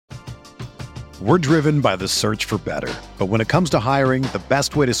We're driven by the search for better. But when it comes to hiring, the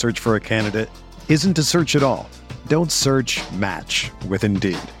best way to search for a candidate isn't to search at all. Don't search, match with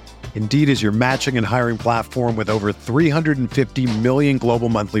Indeed. Indeed is your matching and hiring platform with over 350 million global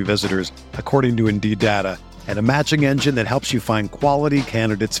monthly visitors, according to Indeed data, and a matching engine that helps you find quality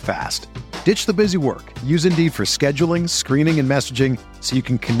candidates fast. Ditch the busy work. Use Indeed for scheduling, screening, and messaging so you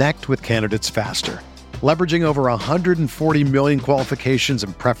can connect with candidates faster. Leveraging over 140 million qualifications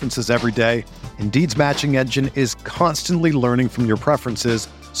and preferences every day, Indeed's matching engine is constantly learning from your preferences,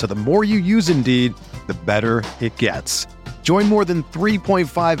 so the more you use Indeed, the better it gets. Join more than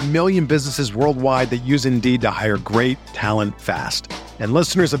 3.5 million businesses worldwide that use Indeed to hire great talent fast. And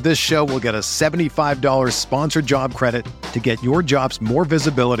listeners of this show will get a $75 sponsored job credit to get your jobs more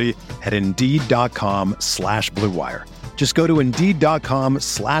visibility at Indeed.com/Blue Wire. Just go to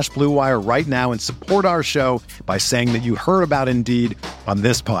Indeed.com/Blue Wire right now and support our show by saying that you heard about Indeed on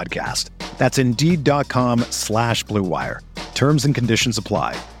this podcast. That's Indeed.com/Blue Wire. Terms and conditions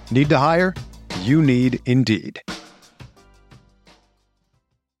apply. Need to hire? You need Indeed.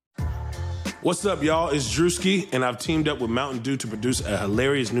 What's up, y'all? It's Drewski, and I've teamed up with Mountain Dew to produce a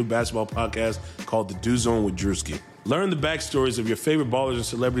hilarious new basketball podcast called The Dew Zone with Drewski. Learn the backstories of your favorite ballers and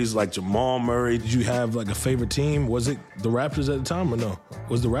celebrities like Jamal Murray. Did you have like a favorite team? Was it the Raptors at the time or no?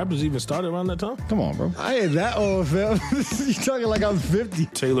 Was the Raptors even started around that time? Come on, bro. I ain't that old, fam. You talking like I'm 50.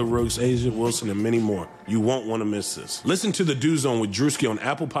 Taylor Rooks, Asia Wilson, and many more. You won't want to miss this. Listen to The Dew Zone with Drewski on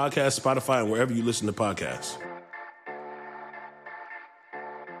Apple Podcasts, Spotify, and wherever you listen to podcasts.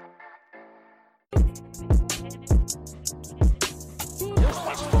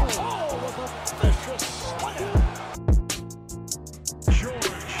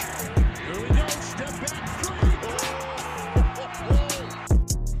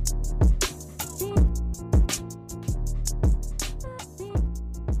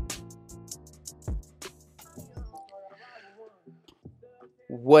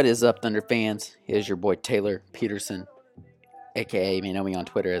 What is up, Thunder fans? Here's your boy Taylor Peterson, aka you may know me on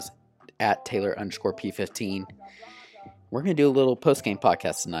Twitter as @Taylor_P15. We're going to do a little post-game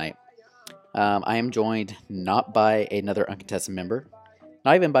podcast tonight. I am joined not by another uncontested member,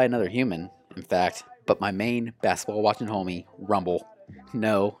 not even by another human, in fact, but my main basketball-watching homie, Rumble.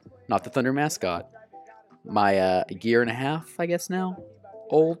 No, not the Thunder mascot. My year and a half, I guess now,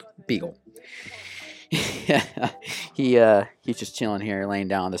 old Beagle. He's just chilling here, laying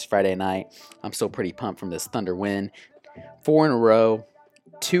down this Friday night. I'm still pretty pumped from this Thunder win. 4 in a row,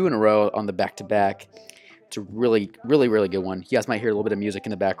 2 in a row on the back-to-back. It's a really good one. You guys might hear a little bit of music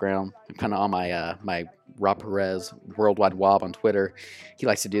in the background. I'm kind of on my Rob Perez Worldwide Wob on Twitter. He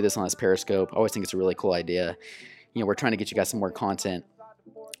likes to do this on his Periscope. I always think it's a really cool idea. You know, we're trying to get you guys some more content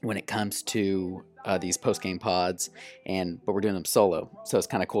when it comes to these post-game pods, but we're doing them solo. So it's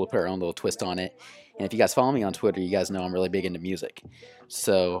kind of cool to put our own little twist on it. And if you guys follow me on Twitter, you guys know I'm really big into music.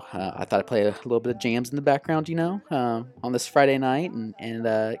 So I thought I'd play a little bit of jams in the background, on this Friday night and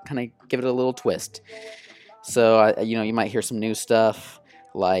kind of give it a little twist. So, you might hear some new stuff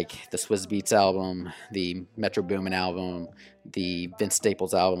like the Swizz Beatz album, the Metro Boomin album, the Vince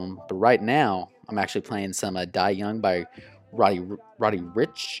Staples album. But right now, I'm actually playing some Die Young by Roddy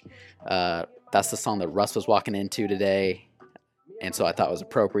Ricch. That's the song that Russ was walking into today, and so I thought it was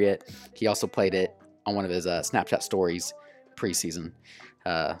appropriate. He also played it on one of his Snapchat stories preseason.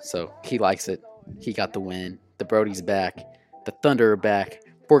 So he likes it. He got the win. The Brody's back. The Thunder are back.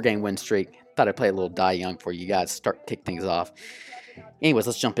 4-game win streak. Thought I'd play a little Die Young for you guys. Kick things off. Anyways,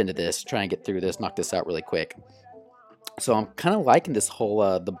 let's jump into this. Try and get through this. Knock this out really quick. So I'm kind of liking this whole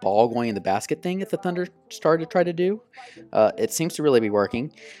the ball going in the basket thing that the Thunder started to try to do. It seems to really be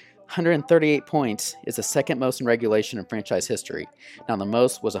working. 138 points is the second most in regulation in franchise history. Now, the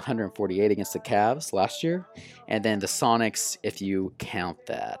most was 148 against the Cavs last year. And then the Sonics, if you count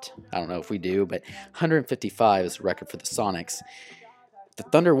that. I don't know if we do, but 155 is the record for the Sonics. The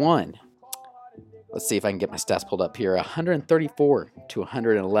Thunder won. Let's see if I can get my stats pulled up here. 134 to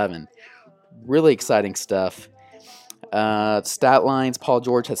 111. Really exciting stuff. Stat lines, Paul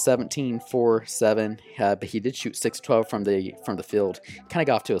George has 17, 4, 7, but he did shoot 6-12 from the field. Kind of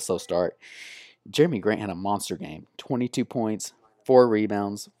got off to a slow start. Jeremy Grant had a monster game. 22 points, 4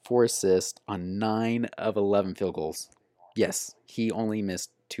 rebounds, 4 assists on 9 of 11 field goals. Yes, he only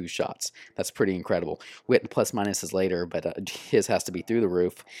missed 2 shots. That's pretty incredible. We had plus minuses later, but his has to be through the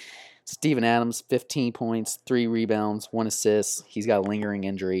roof. Steven Adams, 15 points, 3 rebounds, 1 assist. He's got a lingering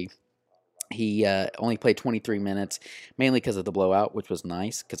injury. He only played 23 minutes, mainly because of the blowout, which was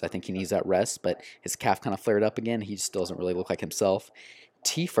nice because I think he needs that rest, but his calf kind of flared up again. He just doesn't really look like himself.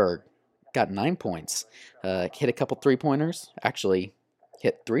 T. Ferg got 9 points, hit a couple three-pointers. Actually,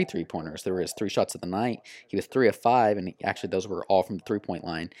 hit 3 3-pointers. There were his 3 shots of the night. He was 3 of 5, and actually those were all from the 3-point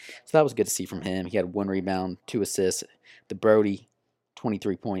line. So that was good to see from him. He had 1 rebound, 2 assists. The Brody,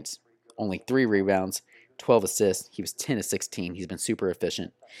 23 points, only 3 rebounds, 12 assists. He was 10 of 16. He's been super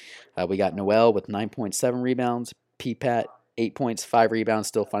efficient. We got Noel with 9.7 rebounds. P-Pat, 8 points, 5 rebounds,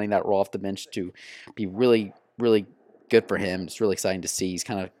 still finding that role off the bench to be really, really good for him. It's really exciting to see. He's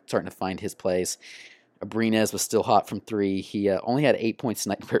kind of starting to find his place. Abrines was still hot from 3. He only had 8 points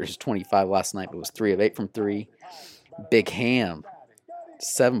tonight compared to his 25 last night, but was 3 of 8 from 3. Big Ham,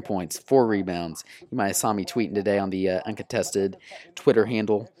 7 points, 4 rebounds. You might have saw me tweeting today on the uncontested Twitter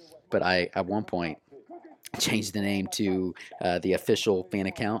handle, but I, at one point, changed the name to the official fan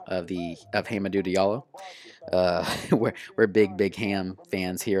account of Hamidou Diallo. We're big Ham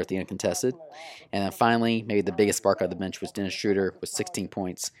fans here at the Uncontested. And then finally, maybe the biggest spark on the bench was Dennis Schroeder with 16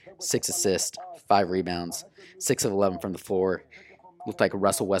 points, 6 assists, 5 rebounds, 6 of 11 from the floor. Looked like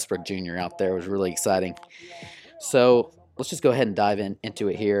Russell Westbrook Jr. out there. It was really exciting. So let's just go ahead and dive into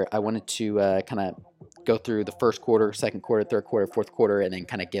it here. I wanted to kind of go through the first quarter, second quarter, third quarter, fourth quarter, and then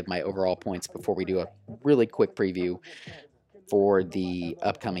kind of give my overall points before we do a really quick preview for the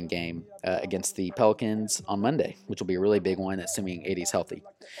upcoming game against the Pelicans on Monday, which will be a really big one, assuming AD is healthy.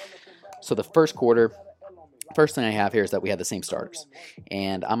 So the first quarter, first thing I have here is that we had the same starters.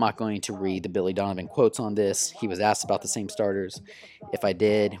 And I'm not going to read the Billy Donovan quotes on this. He was asked about the same starters. If I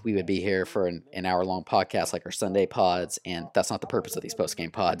did, we would be here for an hour-long podcast like our Sunday pods, and that's not the purpose of these post-game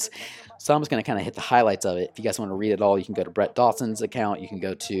pods. So I'm just going to kind of hit the highlights of it. If you guys want to read it all, you can go to Brett Dawson's account. You can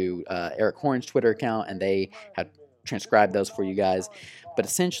go to Eric Horn's Twitter account, and they have transcribed those for you guys. But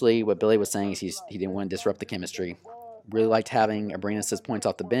essentially, what Billy was saying is he didn't want to disrupt the chemistry. Really liked having Abrines' points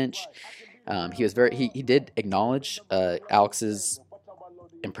off the bench. He did acknowledge Alex's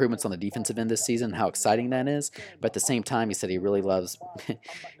improvements on the defensive end this season, how exciting that is. But at the same time, he said he really loves,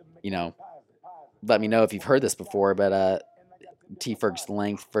 let me know if you've heard this before, but T. Ferg's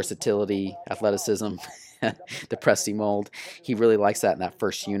length, versatility, athleticism, the Presti mold. He really likes that in that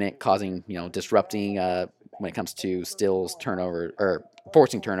first unit, causing, disrupting when it comes to steals, turnover, or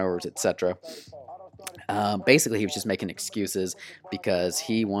forcing turnovers, etc. Basically, he was just making excuses because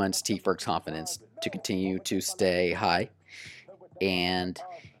he wants T. Ferg's confidence to continue to stay high, and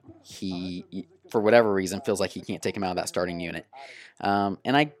he, for whatever reason, feels like he can't take him out of that starting unit.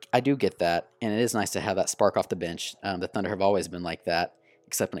 And I do get that, and it is nice to have that spark off the bench. The Thunder have always been like that,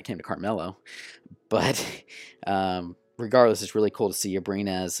 except when it came to Carmelo. But regardless, it's really cool to see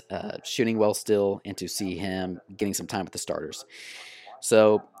Abrines shooting well still, and to see him getting some time with the starters.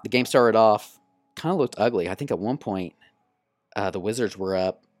 So the game started off, kind of looked ugly. I think at one point the Wizards were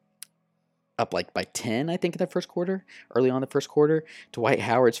up like by 10, I think, in the first quarter, early on in the first quarter. Dwight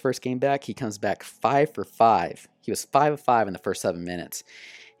Howard's first game back, he comes back 5 for 5. He was 5 of 5 in the first 7 minutes.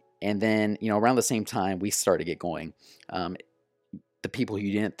 And then, around the same time, we started to get going. The people who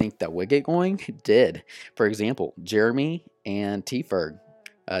you didn't think that would get going did. For example, Jeremy and T. Ferg.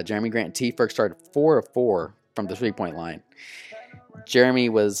 Jeremy Grant and T. Ferg started 4 of 4 from the three-point line. Jeremy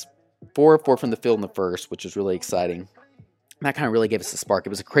was 4 of 4 from the field in the first, which was really exciting. And that kind of really gave us a spark.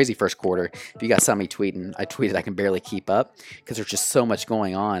 It was a crazy first quarter. If you guys saw me tweeting, I tweeted I can barely keep up because there's just so much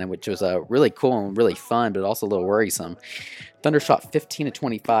going on, and which was really cool and really fun, but also a little worrisome. Thunder shot 15 of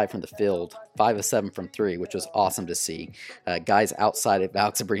 25 from the field, 5 of 7 from 3, which was awesome to see. Guys outside of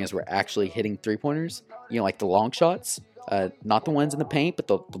Alex Abrines were actually hitting three-pointers, like the long shots, not the ones in the paint, but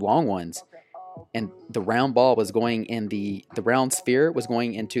the long ones. And the round ball was going in the round sphere was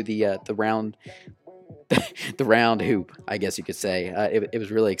going into the round the round hoop, I guess you could say. It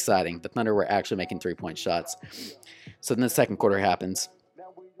was really exciting. The Thunder were actually making 3-point shots. So then the second quarter happens.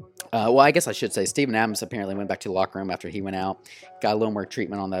 I guess I should say Steven Adams apparently went back to the locker room after he went out, got a little more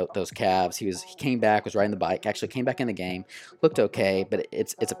treatment on those calves. He came back, was riding the bike, actually came back in the game, looked okay, but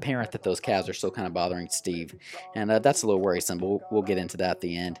it's apparent that those calves are still kind of bothering Steve, and that's a little worrisome, but we'll get into that at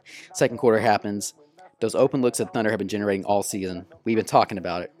the end. Second quarter happens. Those open looks that Thunder have been generating all season. We've been talking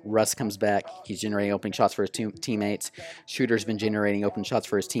about it. Russ comes back. He's generating open shots for his teammates. Shooter's been generating open shots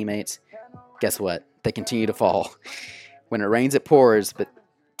for his teammates. Guess what? They continue to fall. When it rains, it pours, but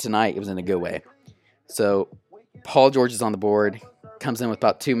tonight it was in a good way. So Paul George is on the board, comes in with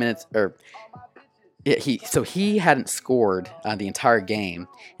about 2 minutes, he hadn't scored the entire game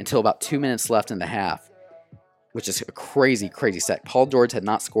until about 2 minutes left in the half, which is a crazy, crazy set. Paul George had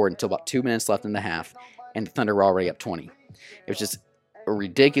not scored until about 2 minutes left in the half, and the Thunder were already up 20. It was just a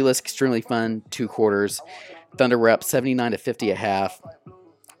ridiculous, extremely fun 2 quarters. Thunder were up 79-50 at half.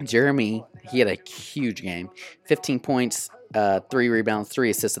 Jeremy, he had a huge game. 15 points, 3 rebounds, 3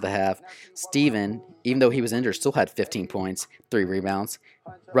 assists at the half. Steven, even though he was injured, still had 15 points, 3 rebounds.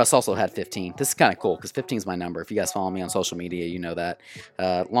 Russ also had 15. This is kind of cool because 15 is my number. If you guys follow me on social media, you know that.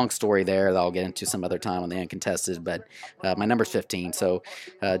 Long story there that I'll get into some other time on the uncontested, but my number's 15. So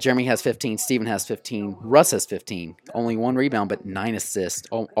Jeremy has 15, Steven has 15, Russ has 15. Only 1 rebound, but 9 assists.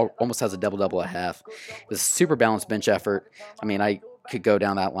 Almost has a double-double at half. It was a super balanced bench effort. I mean, I could go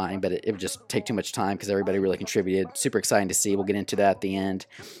down that line, but it would just take too much time because everybody really contributed. Super exciting to see. We'll get into that at the end.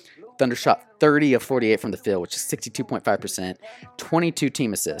 Thunder shot 30 of 48 from the field, which is 62.5%, 22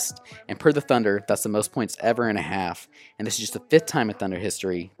 team assists. And per the Thunder, that's the most points ever in a half. And this is just the 5th time in Thunder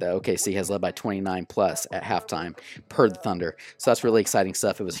history that OKC has led by 29 plus at halftime per the Thunder. So that's really exciting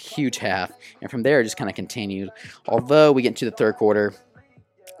stuff. It was a huge half. And from there, it just kind of continued. Although we get into the third quarter,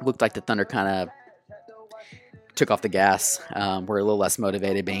 it looked like the Thunder kind of took off the gas. We're a little less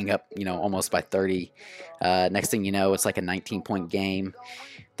motivated, being up, almost by 30. Next thing you know, it's like a 19-point game.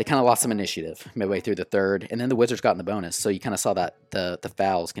 They kind of lost some initiative midway through the third, and then the Wizards got in the bonus. So you kind of saw that the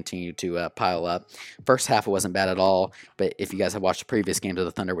fouls continued to pile up. First half, it wasn't bad at all, but if you guys have watched the previous games of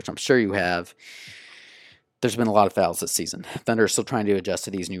the Thunder, which I'm sure you have, there's been a lot of fouls this season. Thunder is still trying to adjust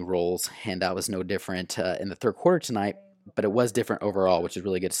to these new roles, and that was no different in the third quarter tonight, but it was different overall, which is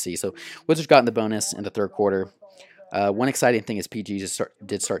really good to see. So Wizards got in the bonus in the third quarter. One exciting thing is PG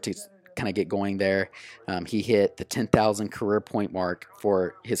did start to kind of get going there. He hit the 10,000 career point mark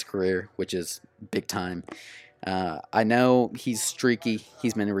for his career, which is big time. I know he's streaky.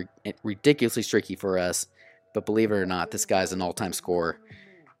 He's been ridiculously streaky for us, but believe it or not, this guy's an all-time scorer.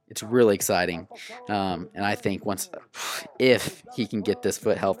 It's really exciting. And I think if he can get this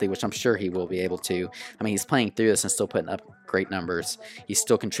foot healthy, which I'm sure he will be able to. I mean, he's playing through this and still putting up great numbers. He's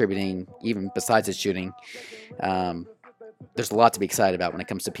still contributing, even besides his shooting. There's a lot to be excited about when it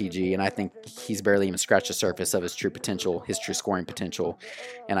comes to PG, and I think he's barely even scratched the surface of his true potential, his true scoring potential.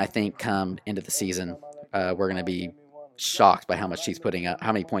 And I think come into the season, we're going to be shocked by how much he's putting up,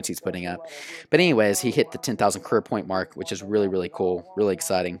 how many points he's putting up. But anyways, he hit the 10,000 career point mark, which is really, really cool, really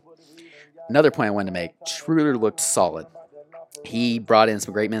exciting. Another point I wanted to make, Schroeder looked solid. He brought in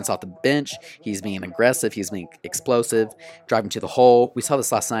some great minutes off the bench. He's being aggressive. He's being explosive, driving to the hole. We saw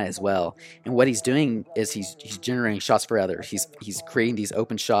this last night as well. And what he's doing is he's generating shots for others. He's creating these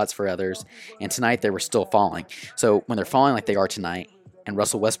open shots for others. And tonight they were still falling. So when they're falling like they are tonight, and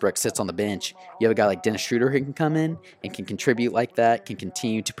Russell Westbrook sits on the bench, you have a guy like Dennis Schroeder who can come in and can contribute like that, can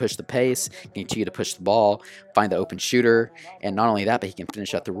continue to push the pace, continue to push the ball, find the open shooter, and not only that, but he can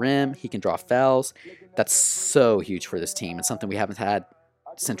finish at the rim, he can draw fouls. That's so huge for this team, and something we haven't had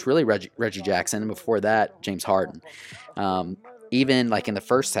since really Reggie Jackson, and before that, James Harden. Even like in the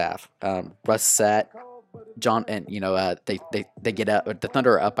first half, Russ sat, John, and they get up, the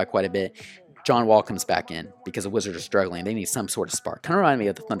Thunder are up by quite a bit. John Wall comes back in because the Wizards are struggling. They need some sort of spark. Kind of reminded me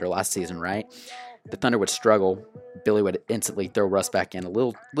of the Thunder last season, right? The Thunder would struggle. Billy would instantly throw Russ back in a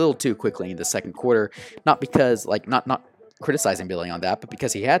little too quickly in the second quarter. Not because, not criticizing Billy on that, but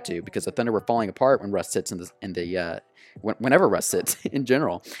because he had to, because the Thunder were falling apart when Russ sits whenever Russ sits in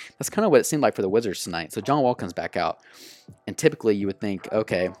general. That's kind of what it seemed like for the Wizards tonight. So John Wall comes back out. And typically you would think,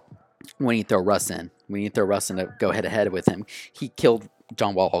 okay, we need to throw Russ in. We need to throw Russ in to go head-to-head with him. He killed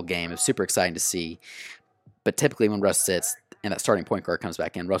John Wall all game. It was super exciting to see. But typically when Russ sits and that starting point guard comes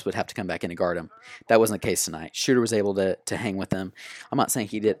back in, Russ would have to come back in to guard him. That wasn't the case tonight. Shooter was able to hang with him. I'm not saying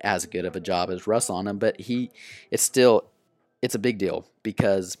he did as good of a job as Russ on him, but it's a big deal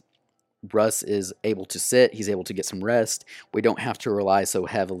because Russ is able to sit. He's able to get some rest. We don't have to rely so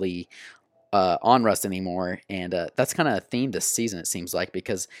heavily on Russ anymore. And that's kind of a theme this season, it seems like,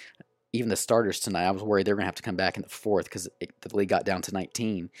 because even the starters tonight, I was worried they were going to have to come back in the fourth because the league got down to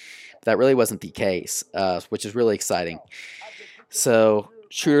 19. But that really wasn't the case, which is really exciting. So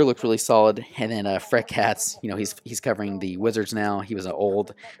Schroeder looked really solid. And then Fred Katz, he's covering the Wizards now. He was an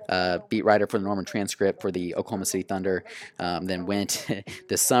old beat writer for the Norman Transcript for the Oklahoma City Thunder. Then went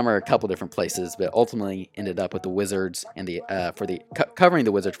this summer a couple different places, but ultimately ended up with the Wizards and covering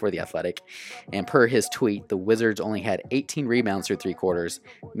the Wizards for the Athletic. And per his tweet, the Wizards only had 18 rebounds through 3 quarters.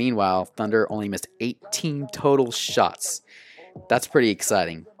 Meanwhile, Thunder only missed 18 total shots. That's pretty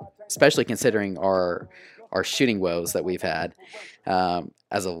exciting, especially considering our shooting woes that we've had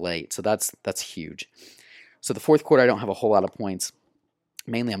as of late. So that's huge. So the fourth quarter, I don't have a whole lot of points.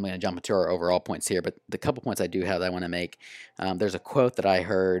 Mainly, I'm going to jump into our overall points here, but the couple points I do have that I want to make. There's a quote that I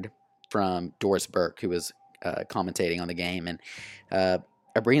heard from Doris Burke, who was commentating on the game, and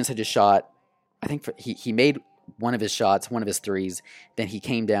Abrines had just shot, I think he made one of his shots, one of his threes, then he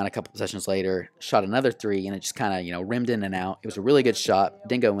came down a couple possessions later, shot another 3, and it just kind of, rimmed in and out. It was a really good shot,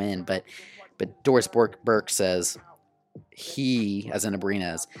 didn't go in, but Doris Burke says he, as in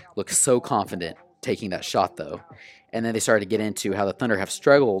Abrines, looked so confident taking that shot, though. And then they started to get into how the Thunder have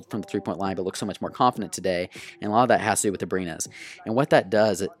struggled from the three-point line but look so much more confident today. And a lot of that has to do with Abrines. And what that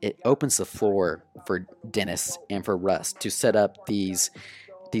does, it opens the floor for Dennis and for Russ to set up these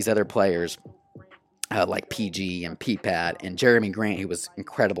other players like PG and P-Pad and Jeremy Grant, who was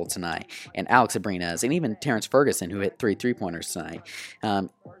incredible tonight, and Alex Abrines, and even Terrence Ferguson, who hit 3 3-pointers tonight.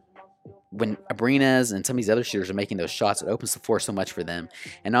 When Abrines and some of these other shooters are making those shots, it opens the floor so much for them.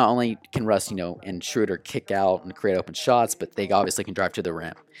 And not only can Russ, and Schroeder kick out and create open shots, but they obviously can drive to the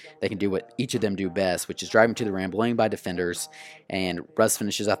rim. They can do what each of them do best, which is driving to the rim, blowing by defenders, and Russ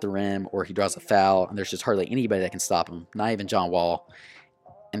finishes at the rim or he draws a foul, and there's just hardly anybody that can stop him, not even John Wall.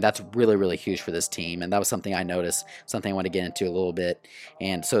 And that's really, really huge for this team. And that was something I noticed, something I want to get into a little bit.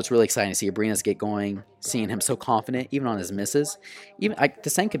 And so it's really exciting to see Abrines get going, seeing him so confident, even on his misses. The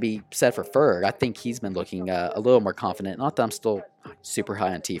same could be said for Ferg. I think he's been looking a little more confident. Not that I'm still super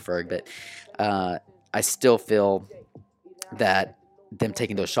high on T Ferg, but I still feel that them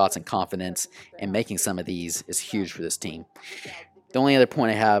taking those shots in confidence and making some of these is huge for this team. The only other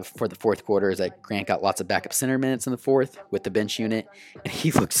point I have for the fourth quarter is that Grant got lots of backup center minutes in the fourth with the bench unit, and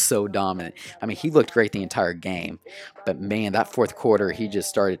he looked so dominant. I mean, he looked great the entire game, but man, that fourth quarter, he just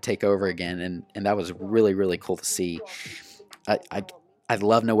started to take over again, and that was really, really cool to see. I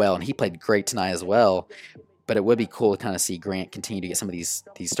love Noel, and he played great tonight as well, but it would be cool to kind of see Grant continue to get some of these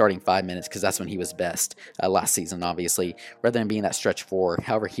starting 5 minutes, because that's when he was best last season, obviously, rather than being that stretch four.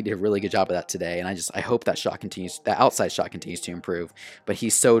 However, he did a really good job of that today, and I hope that outside shot continues to improve. But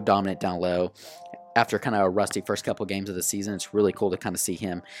he's so dominant down low. After kind of a rusty first couple games of the season, it's really cool to kind of see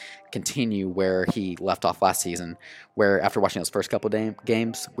him continue where he left off last season, where after watching those first couple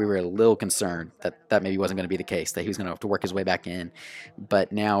games, we were a little concerned that maybe wasn't going to be the case, that he was going to have to work his way back in.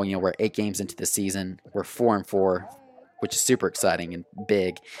 But now, we're 8 games into the season. We're 4-4, which is super exciting and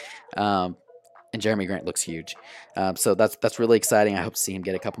big. And Jeremy Grant looks huge. So that's really exciting. I hope to see him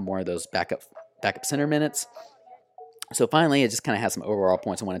get a couple more of those backup center minutes. So finally, I just kind of have some overall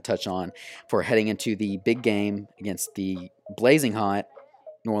points I want to touch on for heading into the big game against the blazing hot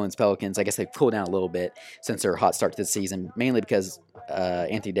New Orleans Pelicans. I guess they've cooled down a little bit since their hot start to the season, mainly because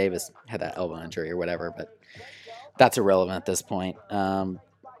Anthony Davis had that elbow injury or whatever, but that's irrelevant at this point.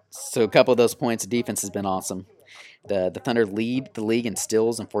 So a couple of those points, defense has been awesome. The Thunder lead the league in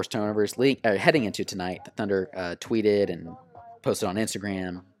steals and forced turnovers. Heading into tonight, the Thunder tweeted and posted on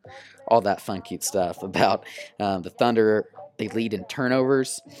Instagram all that fun, cute stuff about the Thunder. They lead in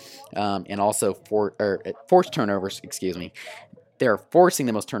turnovers and also forced turnovers, excuse me. They're forcing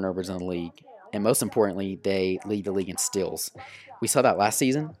the most turnovers in the league, and most importantly, they lead the league in steals. We saw that last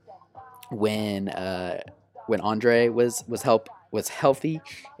season when Andre was healthy,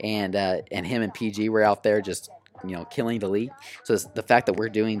 and him and PG were out there just killing the league. So the fact that we're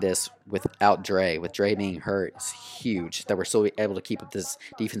doing this without Dre, with Dre being hurt, is huge. That we're still able to keep up this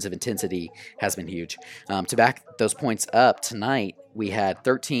defensive intensity has been huge. To back those points up tonight, we had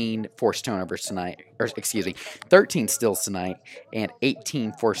 13 forced turnovers tonight, 13 steals tonight, and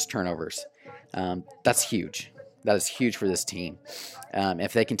 18 forced turnovers. That's huge. That is huge for this team.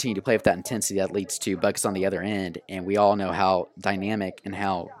 If they continue to play with that intensity, that leads to buckets on the other end, and we all know how dynamic and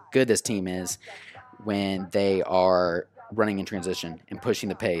how good this team is when they are running in transition and pushing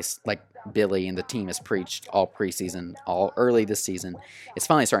the pace, like Billy and the team has preached all preseason, all early this season. It's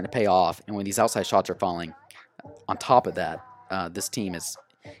finally starting to pay off, and when these outside shots are falling, on top of that, this team is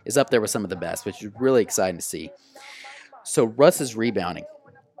up there with some of the best, which is really exciting to see. So Russ is rebounding.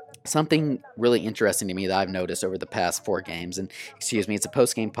 Something really interesting to me that I've noticed over the past 4 games, and it's a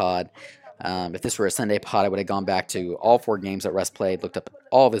post-game pod. If this were a Sunday pod, I would have gone back to all 4 games that Russ played, looked up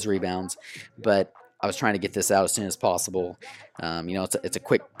all of his rebounds, but I was trying to get this out as soon as possible. It's a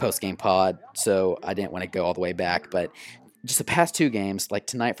quick post-game pod, so I didn't want to go all the way back. But just the past 2 games, like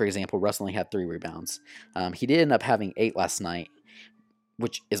tonight, for example, Russ only had 3 rebounds. He did end up having 8 last night,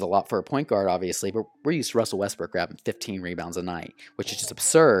 which is a lot for a point guard, obviously. But we're used to Russell Westbrook grabbing 15 rebounds a night, which is just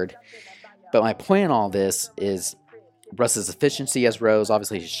absurd. But my point in all this is Russ's efficiency has rose.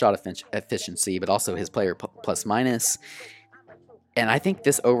 Obviously, his shot efficiency, but also his player plus minus. And I think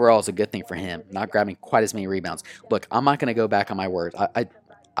this overall is a good thing for him, not grabbing quite as many rebounds. Look, I'm not going to go back on my word.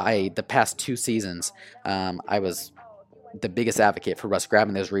 The past 2 seasons, I was the biggest advocate for Russ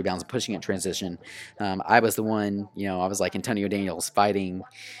grabbing those rebounds and pushing it in transition. I was the one, I was like Antonio Daniels fighting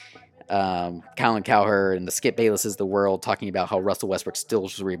Colin Cowherd and the Skip Baylesses of the world, talking about how Russell Westbrook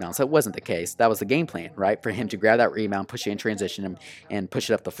steals rebounds. That wasn't the case. That was the game plan, right? For him to grab that rebound, push it in transition, and push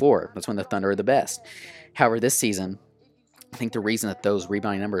it up the floor. That's when the Thunder are the best. However, this season, I think the reason that those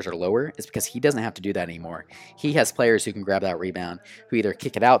rebounding numbers are lower is because he doesn't have to do that anymore. He has players who can grab that rebound, who either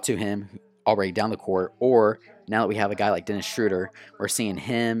kick it out to him already down the court, or now that we have a guy like Dennis Schroeder, we're seeing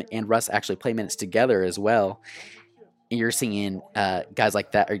him and Russ actually play minutes together as well. And you're seeing guys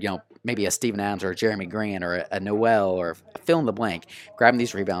like that, or maybe a Steven Adams or a Jeremy Grant or a Noel or a fill in the blank, grabbing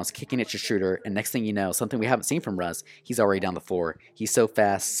these rebounds, kicking it to Schroeder, and next thing you know, something we haven't seen from Russ, he's already down the floor. He's so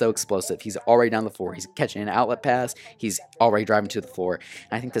fast, so explosive. He's already down the floor. He's catching an outlet pass. He's already driving to the floor.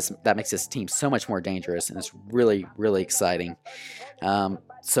 And I think that makes this team so much more dangerous, and it's really, really exciting.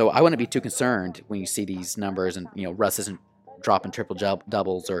 So I wouldn't be too concerned when you see these numbers, and Russ isn't dropping triple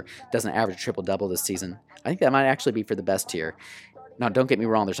doubles or doesn't average triple double this season. I think that might actually be for the best here. Now, don't get me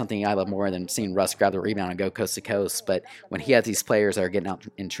wrong, there's something I love more than seeing Russ grab the rebound and go coast to coast, but when he has these players that are getting out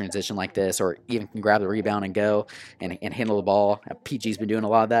in transition like this, or even can grab the rebound and go and handle the ball, PG's been doing a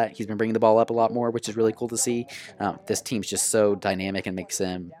lot of that. He's been bringing the ball up a lot more, which is really cool to see. This team's just so dynamic and makes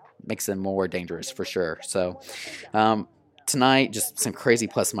them more dangerous for sure. So tonight, just some crazy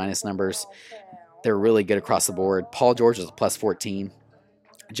plus-minus numbers. They're really good across the board. Paul George was a plus 14.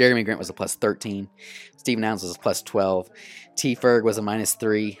 Jeremy Grant was a plus 13. Steven Adams was a plus 12. T. Ferg was a minus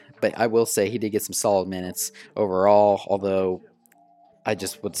 3. But I will say he did get some solid minutes overall, although I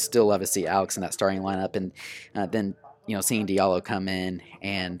just would still love to see Alex in that starting lineup. And then, seeing Diallo come in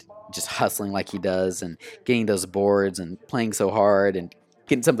and just hustling like he does and getting those boards and playing so hard and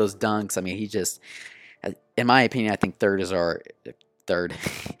getting some of those dunks. I mean, he just, in my opinion, I think Ferg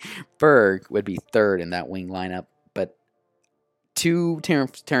would be third in that wing lineup. But to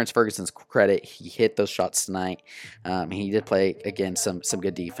Terrence Ferguson's credit, he hit those shots tonight. He did play, again, some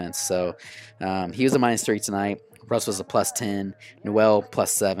good defense. So he was a minus 3 tonight. Russ was a plus 10. Noel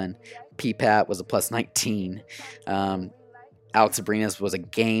plus 7. P-Pat was a plus 19. Alex Abrinas was a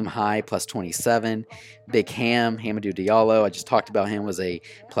game high, plus 27. Big Hamidou Diallo, I just talked about him, was a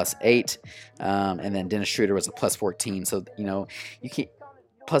plus 8. And then Dennis Schroeder was a plus 14. So, you can't,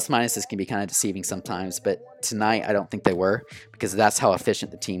 plus minuses can be kind of deceiving sometimes, but tonight I don't think they were, because that's how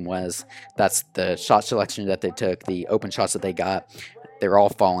efficient the team was. That's the shot selection that they took, the open shots that they got. They're all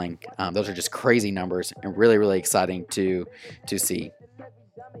falling. Those are just crazy numbers and really, really exciting to see.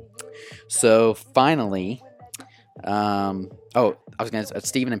 So finally, Steven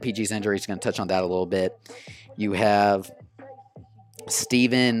and PG's injury is going to touch on that a little bit. You have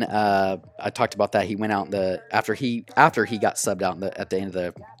Steven, I talked about that. He went out after he got subbed out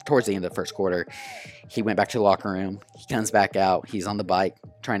towards the end of the first quarter. He went back to the locker room. He comes back out. He's on the bike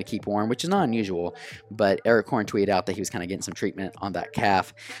trying to keep warm, which is not unusual. But Eric Horn tweeted out that he was kind of getting some treatment on that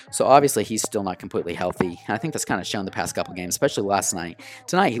calf. So obviously he's still not completely healthy. And I think that's kind of shown the past couple games, especially last night.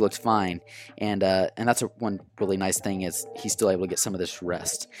 Tonight he looked fine, and that's one really nice thing is he's still able to get some of this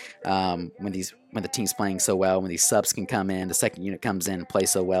rest. When the team's playing so well, when these subs can come in, the second unit comes in and play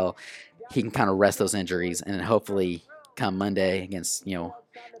so well, he can kind of rest those injuries, and then hopefully come Monday against,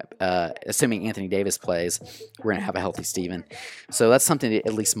 assuming Anthony Davis plays, we're going to have a healthy Steven. So that's something to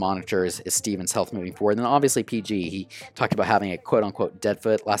at least monitor is Steven's health moving forward. And then obviously PG, he talked about having a quote-unquote dead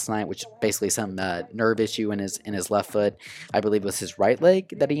foot last night, which basically some nerve issue in his left foot. I believe it was his right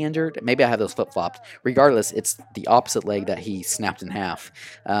leg that he injured. Maybe I have those flip-flopped. Regardless, it's the opposite leg that he snapped in half.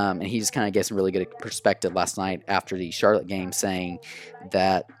 And he just kind of gave some really good perspective last night after the Charlotte game, saying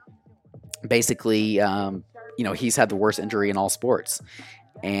that basically, he's had the worst injury in all sports.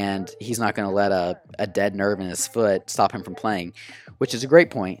 And he's not going to let a dead nerve in his foot stop him from playing, which is a great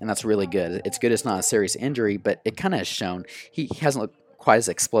point, and that's really good. It's good it's not a serious injury, but it kind of has shown he hasn't looked quite as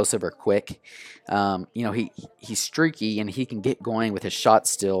explosive or quick. He's streaky, and he can get going with his shot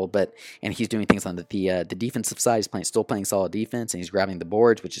still, and he's doing things on the defensive side. He's still playing solid defense, and he's grabbing the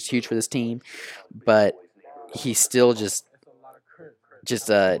boards, which is huge for this team. But he still just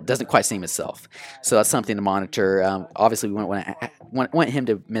doesn't quite seem himself. So that's something to monitor. Obviously, we wouldn't want him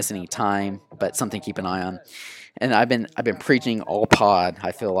to miss any time, but something to keep an eye on. And I've been preaching all pod,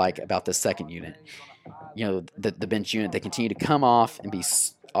 I feel like, about this second unit. The bench unit, they continue to come off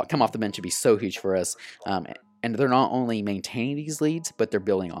the bench and be so huge for us. And they're not only maintaining these leads, but they're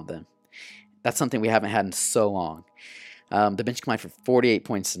building on them. That's something we haven't had in so long. The bench combined for 48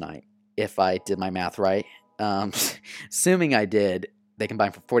 points tonight, if I did my math right. Assuming I did, they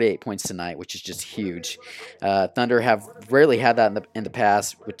combined for 48 points tonight, which is just huge. Thunder have rarely had that in the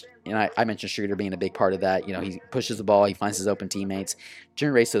past, which I mentioned Schroeder being a big part of that. He pushes the ball, he finds his open teammates,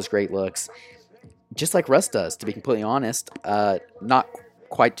 generates those great looks, just like Russ does, to be completely honest. Not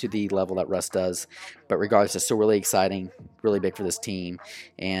quite to the level that Russ does, but regardless, it's still really exciting, really big for this team,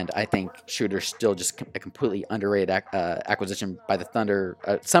 and I think Schroeder's still just a completely underrated acquisition by the Thunder,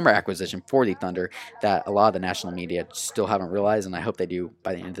 summer acquisition for the Thunder that a lot of the national media still haven't realized, and I hope they do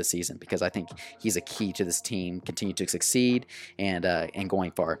by the end of the season because I think he's a key to this team continue to succeed and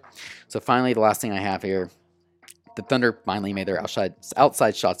going far. So finally, the last thing I have here. The Thunder finally made their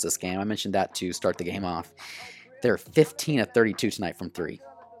outside shots this game. I mentioned that to start the game off. They're 15 of 32 tonight from three.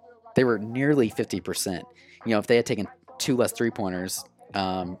 They were nearly 50%. If they had taken 2 less three-pointers,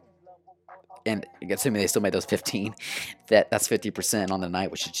 and assuming they still made those 15, that's 50% on the night,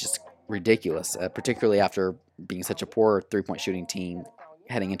 which is just ridiculous, particularly after being such a poor three-point shooting team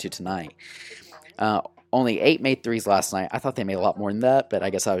heading into tonight. Only 8 made threes last night. I thought they made a lot more than that, but I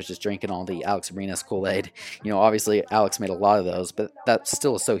guess I was just drinking all the Alex Arenas Kool-Aid. Obviously Alex made a lot of those, but that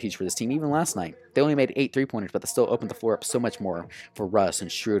still is so huge for this team. Even last night, they only made 8 three-pointers, but they still opened the floor up so much more for Russ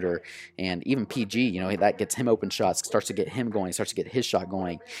and Schroeder and even PG. That gets him open shots, starts to get him going, starts to get his shot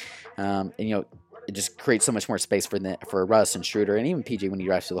going. It just creates so much more space for Russ and Schroeder and even PG when he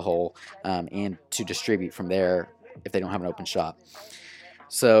drives to the hole and to distribute from there if they don't have an open shot.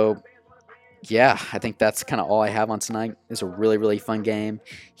 So, yeah, I think that's kind of all I have on tonight. It's a really, really fun game.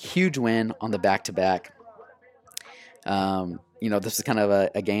 Huge win on the back-to-back. This is kind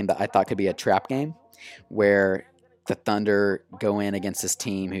of a game that I thought could be a trap game where the Thunder go in against this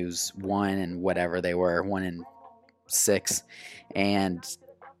team who's 1-6, and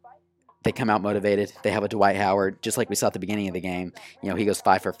they come out motivated. They have a Dwight Howard, just like we saw at the beginning of the game. He goes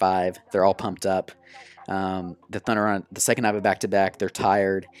 5 for 5. They're all pumped up. The Thunder on the second night of back-to-back, they're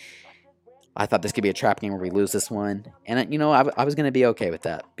tired. I thought this could be a trap game where we lose this one. And, I was going to be okay with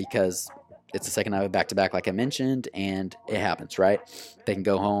that because it's the second night of back-to-back, like I mentioned, and it happens, right? They can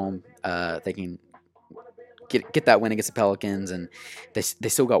go home. They can get that win against the Pelicans, and they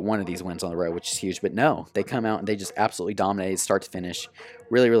still got one of these wins on the road, which is huge. But no, they come out and they just absolutely dominated start to finish.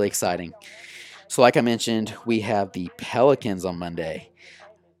 Really, really exciting. So like I mentioned, we have the Pelicans on Monday.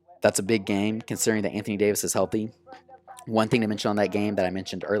 That's a big game considering that Anthony Davis is healthy. One thing to mention on that game that I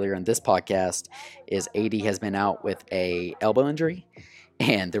mentioned earlier in this podcast is AD has been out with a elbow injury.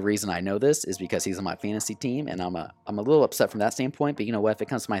 And the reason I know this is because he's on my fantasy team, and I'm a little upset from that standpoint. But you know what? If it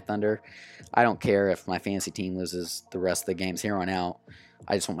comes to my Thunder, I don't care if my fantasy team loses the rest of the games here on out.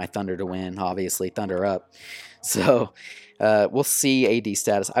 I just want my Thunder to win, obviously, Thunder up. So we'll see AD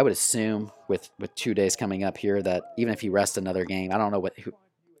status. I would assume with 2 days coming up here that even if he rests another game, I don't know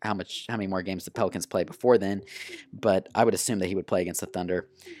how many more games the Pelicans play before then, but I would assume that he would play against the Thunder.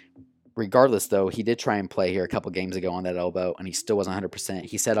 Regardless, though, he did try and play here a couple games ago on that elbow, and he still wasn't 100%.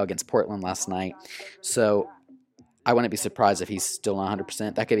 He sat out against Portland last night, so I wouldn't be surprised if he's still not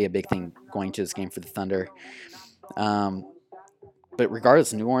 100%. That could be a big thing going to this game for the Thunder. But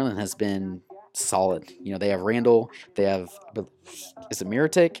regardless, New Orleans has been solid. They have Randall. They have, is it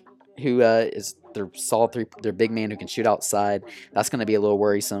Mirotic, who is their solid their big man who can shoot outside. That's going to be a little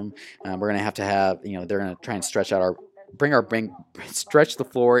worrisome. We're going to have, they're going to try and stretch the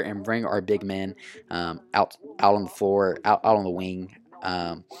floor and bring our big men out on the floor, out on the wing.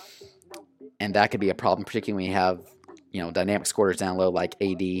 And that could be a problem, particularly when you have, dynamic scorers down low like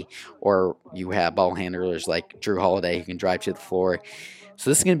AD, or you have ball handlers like Drew Holiday who can drive to the floor. So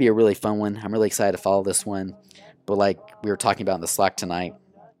this is going to be a really fun one. I'm really excited to follow this one. But like we were talking about in the Slack tonight,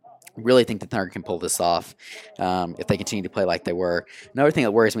 really think the Thunder can pull this off if they continue to play like they were. Another thing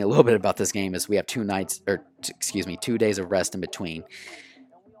that worries me a little bit about this game is we have 2 days of rest in between.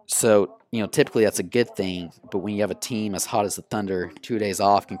 So, typically that's a good thing, but when you have a team as hot as the Thunder, 2 days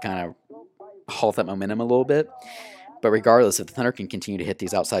off can kind of halt that momentum a little bit. But regardless, if the Thunder can continue to hit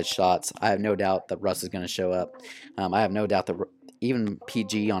these outside shots, I have no doubt that Russ is going to show up. I have no doubt that even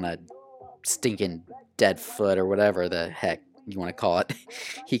PG on a stinking dead foot or whatever the heck you want to call it,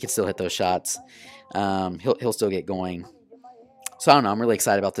 he can still hit those shots. He'll still get going. So I don't know. I'm really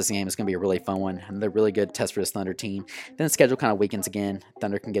excited about this game. It's going to be a really fun one. Another really good test for this Thunder team. Then the schedule kind of weakens again.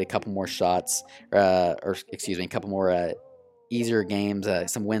 Thunder can get a couple more shots, a couple more easier games,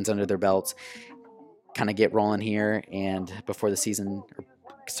 some wins under their belts, kind of get rolling here, and before the season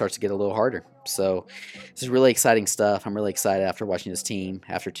starts to get a little harder. So this is really exciting stuff. I'm really excited after watching this team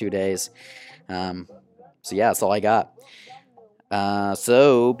after 2 days. So yeah, that's all I got.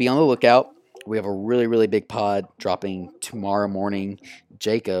 So be on the lookout. We have a really, really big pod dropping tomorrow morning.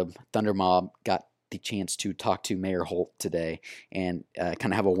 Jacob, Thunder Mob, got the chance to talk to Mayor Holt today and kind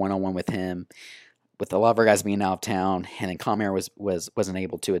of have a one-on-one with him. with a lot of our guys being out of town, and then Comair wasn't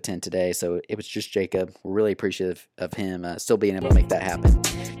able to attend today, so it was just Jacob. We're really appreciative of him still being able to make that happen.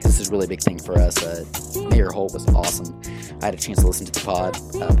 This is a really big thing for us. Mayor Holt was awesome. I had a chance to listen to the pod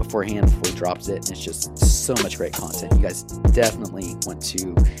beforehand before we dropped it, and it's just so much great content. You guys definitely want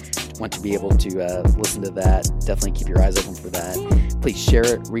to be able to listen to that. Definitely keep your eyes open for that. Please share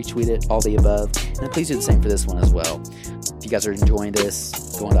it, retweet it, all the above, and then please do the same for this one as well. If you guys are enjoying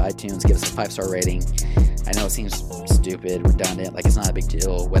this, go into iTunes, give us a 5-star rating. I know it seems stupid, redundant, like it's not a big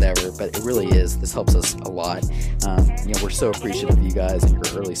deal, whatever, but it really is. This helps us a lot. We're so appreciative of you guys and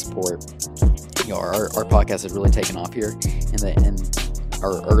your early support. Our podcast has really taken off here in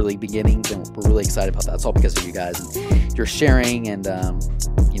our early beginnings, and we're really excited about that. It's all because of you guys and your sharing and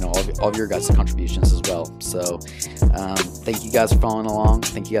all of your guys' contributions as well. So thank you guys for following along.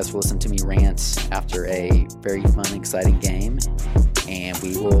 Thank you guys for listening to me rant after a very fun and exciting game. And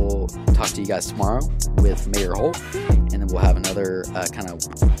we will talk to you guys tomorrow with Mayor Holt, and then we'll have another kind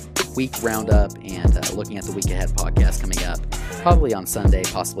of week roundup and looking at the week ahead podcast coming up, probably on Sunday,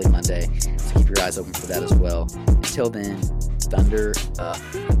 possibly Monday. So keep your eyes open for that as well. Until then, Thunder up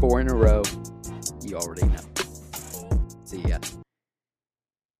 4 in a row. You already know. See ya.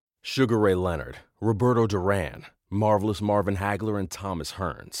 Sugar Ray Leonard, Roberto Duran, Marvelous Marvin Hagler, and Thomas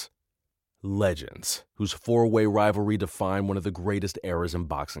Hearns. Legends, whose four-way rivalry defined one of the greatest eras in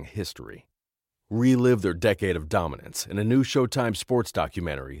boxing history. Relive their decade of dominance in a new Showtime sports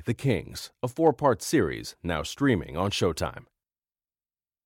documentary, The Kings, a 4-part series now streaming on Showtime.